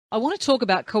I want to talk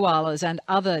about koalas and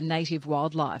other native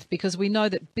wildlife because we know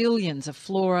that billions of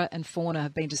flora and fauna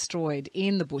have been destroyed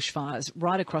in the bushfires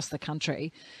right across the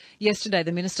country. Yesterday,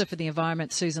 the Minister for the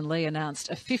Environment, Susan Lee,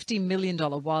 announced a $50 million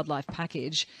wildlife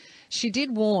package. She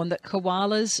did warn that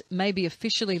koalas may be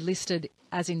officially listed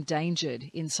as endangered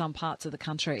in some parts of the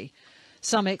country.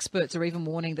 Some experts are even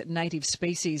warning that native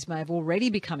species may have already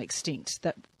become extinct,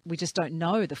 that we just don't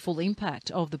know the full impact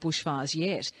of the bushfires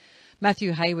yet.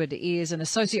 Matthew Hayward is an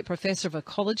Associate Professor of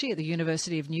Ecology at the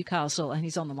University of Newcastle, and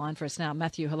he's on the line for us now.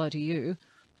 Matthew, hello to you.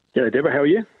 Yeah, Deborah, how are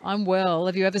you? I'm well.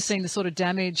 Have you ever seen the sort of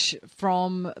damage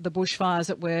from the bushfires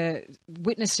that we're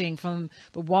witnessing, from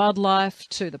the wildlife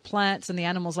to the plants and the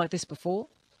animals like this before?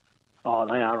 Oh,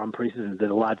 they are unprecedented. They're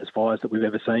the largest fires that we've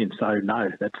ever seen. So, no,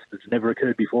 that's never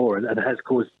occurred before, and it has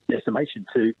caused decimation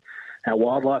to our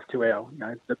wildlife, to our,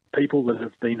 the people that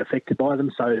have been affected by them.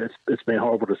 So it's been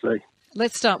horrible to see.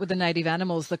 Let's start with the native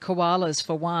animals, the koalas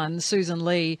for one. Susan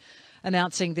Lee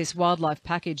announcing this wildlife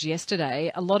package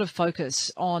yesterday. A lot of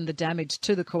focus on the damage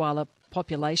to the koala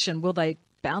population. Will they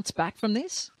bounce back from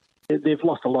this? They've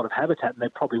lost a lot of habitat, and they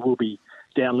probably will be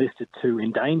downlisted to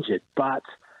endangered, but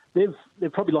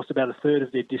they've probably lost about a third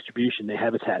of their distribution, their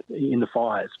habitat, in the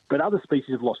fires. But other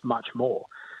species have lost much more.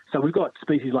 So we've got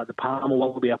species like the palmer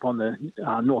wallaby up on the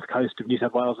north coast of New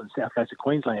South Wales and south coast of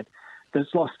Queensland that's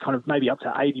lost kind of maybe up to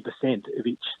 80% of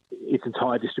its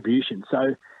entire distribution.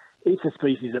 So it's a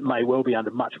species that may well be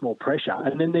under much more pressure.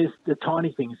 And then there's the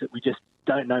tiny things that we just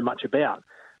don't know much about.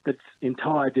 That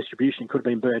entire distribution could have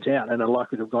been burnt out and are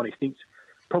likely to have gone extinct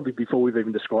probably before we've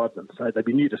even described them. So they'd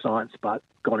be new to science but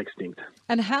gone extinct.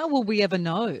 And how will we ever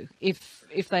know if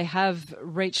they have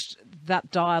reached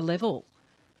that dire level?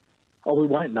 Oh, we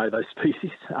won't know those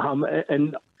species.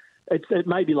 And it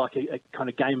may be like a kind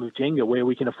of game of Jenga where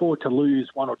we can afford to lose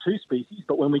one or two species,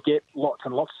 but when we get lots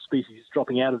and lots of species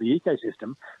dropping out of the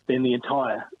ecosystem, then the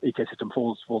entire ecosystem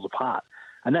falls apart.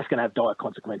 And that's going to have dire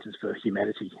consequences for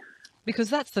humanity.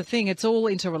 Because that's the thing, it's all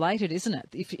interrelated, isn't it?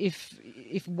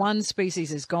 If one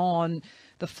species is gone,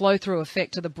 the flow-through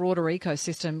effect to the broader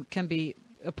ecosystem can be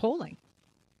appalling.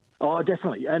 Oh,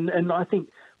 definitely. And I think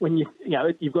when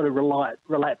you've got to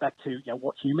relate back to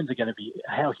what humans are going to be,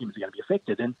 how humans are going to be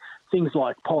affected, and things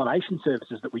like pollination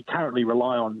services that we currently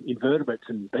rely on invertebrates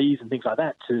and bees and things like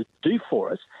that to do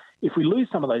for us. If we lose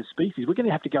some of those species, we're going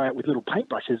to have to go out with little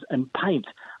paintbrushes and paint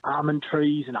almond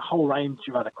trees and a whole range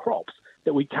of other crops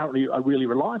that we currently are really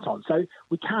reliant on. So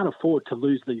we can't afford to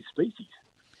lose these species.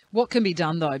 What can be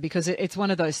done, though? Because it's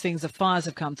one of those things, the fires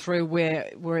have come through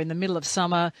where we're in the middle of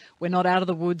summer. We're not out of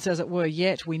the woods, as it were,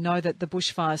 yet. We know that the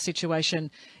bushfire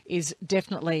situation is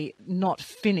definitely not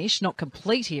finished, not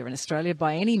complete here in Australia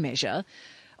by any measure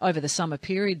over the summer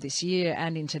period this year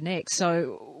and into next.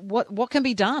 So what can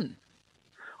be done?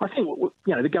 I think,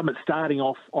 the government's starting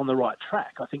off on the right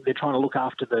track. I think they're trying to look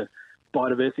after the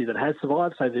biodiversity that has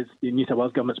survived. So the New South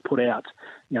Wales government's put out,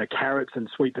 carrots and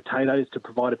sweet potatoes to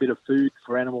provide a bit of food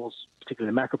for animals,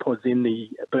 particularly the macropods in the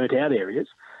burnt out areas.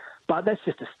 But that's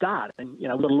just a start. And, we've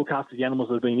got to look after the animals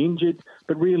that have been injured,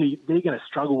 but really they're going to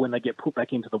struggle when they get put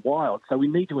back into the wild. So we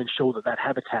need to ensure that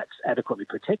habitat's adequately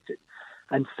protected.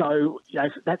 And so,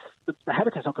 the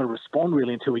habitat's not going to respond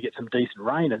really until we get some decent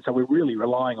rain. And so we're really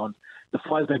relying on the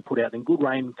fires being put out, then good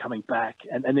rain coming back,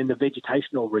 and then the vegetation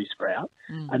will resprout.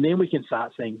 And then we can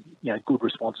start seeing, good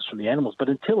responses from the animals. But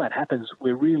until that happens,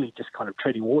 we're really just kind of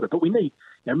treading water. But we need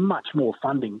much more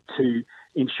funding to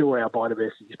ensure our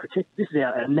biodiversity is protected. This is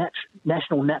our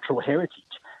national natural heritage.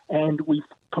 And we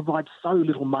provide so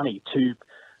little money to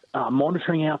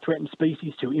monitoring our threatened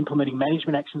species, to implementing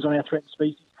management actions on our threatened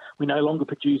species. We no longer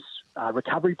produce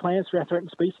recovery plans for our threatened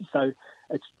species, so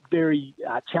it's very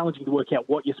challenging to work out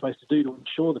what you're supposed to do to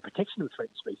ensure the protection of the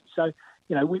threatened species. So,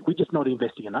 we're just not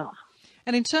investing enough.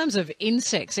 And in terms of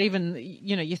insects, even,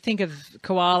 you think of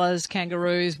koalas,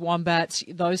 kangaroos, wombats,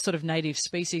 those sort of native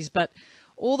species, but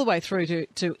all the way through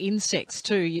to insects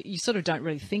too, you sort of don't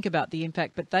really think about the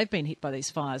impact, but they've been hit by these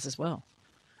fires as well.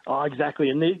 Oh,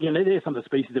 exactly. And there's some of the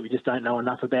species that we just don't know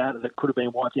enough about that could have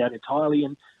been wiped out entirely.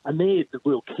 And they're the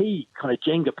real key kind of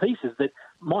Jenga pieces that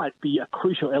might be a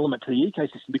crucial element to the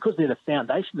ecosystem because they're the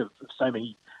foundation of so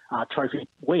many trophic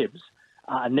webs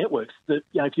and networks that,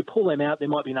 if you pull them out, there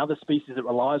might be another species that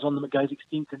relies on them that goes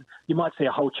extinct. And you might see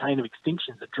a whole chain of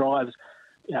extinctions that drives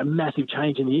massive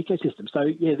change in the ecosystem. So,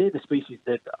 they're the species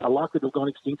that are likely to have gone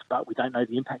extinct, but we don't know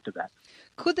the impact of that.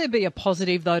 Could there be a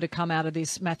positive, though, to come out of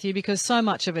this, Matthew? Because so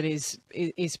much of it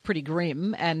is pretty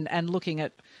grim and looking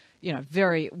at,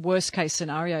 very worst-case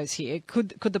scenarios here.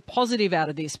 Could the positive out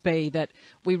of this be that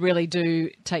we really do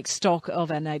take stock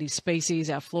of our native species,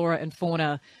 our flora and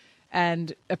fauna,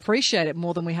 and appreciate it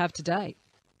more than we have today?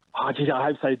 Oh, geez, I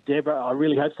hope so, Deborah. I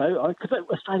really hope so. Because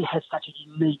Australia has such a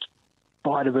unique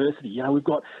biodiversity. You know, we've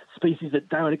got species that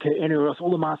don't occur anywhere else.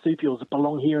 All the marsupials that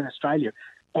belong here in Australia.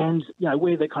 And, you know,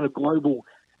 we're the kind of global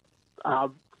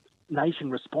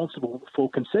nation responsible for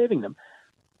conserving them.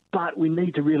 But we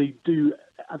need to really do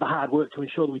the hard work to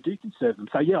ensure that we do conserve them.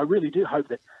 So, yeah, I really do hope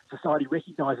that society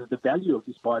recognises the value of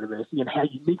this biodiversity and how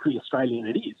uniquely Australian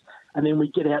it is. And then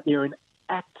we get out there and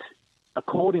act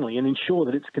accordingly and ensure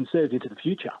that it's conserved into the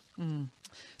future. Mm.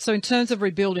 So in terms of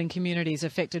rebuilding communities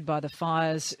affected by the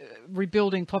fires,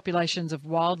 rebuilding populations of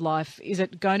wildlife, is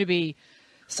it going to be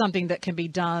something that can be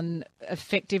done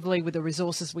effectively with the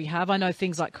resources we have? I know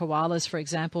things like koalas, for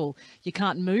example, you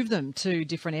can't move them to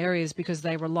different areas because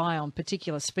they rely on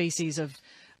particular species of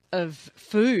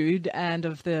food and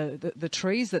of the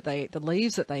trees that they eat, the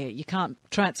leaves that they eat. You can't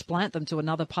transplant them to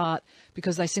another part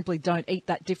because they simply don't eat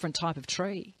that different type of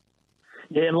tree.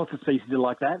 Yeah, and lots of species are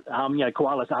like that. You know,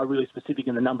 koalas are really specific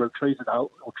in the number of trees or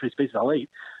tree species they'll eat.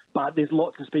 But there's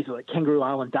lots of species like kangaroo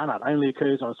island dunnart only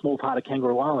occurs on a small part of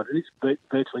Kangaroo Island. It's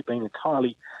virtually been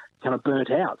entirely kind of burnt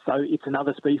out. So it's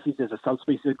another species. There's a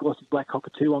subspecies of glossy black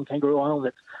cockatoo on Kangaroo Island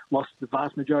that's lost the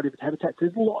vast majority of its habitat.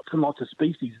 There's lots and lots of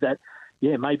species that,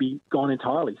 yeah, may be gone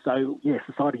entirely. So, yeah,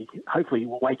 society hopefully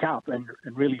will wake up and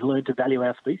really learn to value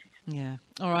our species. Yeah.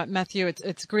 All right, Matthew,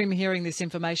 it's grim hearing this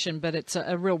information, but it's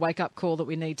a real wake-up call that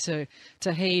we need to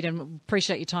heed, and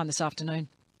appreciate your time this afternoon.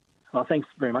 Well, thanks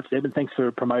very much, Deb, and thanks for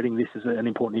promoting this as an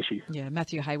important issue. Yeah,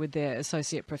 Matthew Hayward there,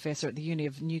 Associate Professor at the Uni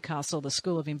of Newcastle, the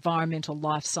School of Environmental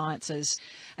Life Sciences.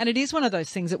 And it is one of those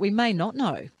things that we may not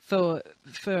know for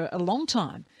a long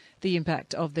time, the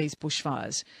impact of these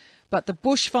bushfires. But the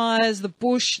bushfires, the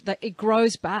bush, it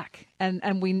grows back.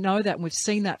 And we know that, and we've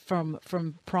seen that from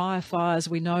prior fires.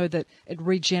 We know that it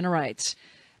regenerates.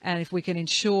 And if we can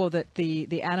ensure that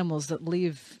the animals that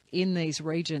live in these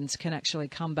regions can actually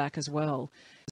come back as well,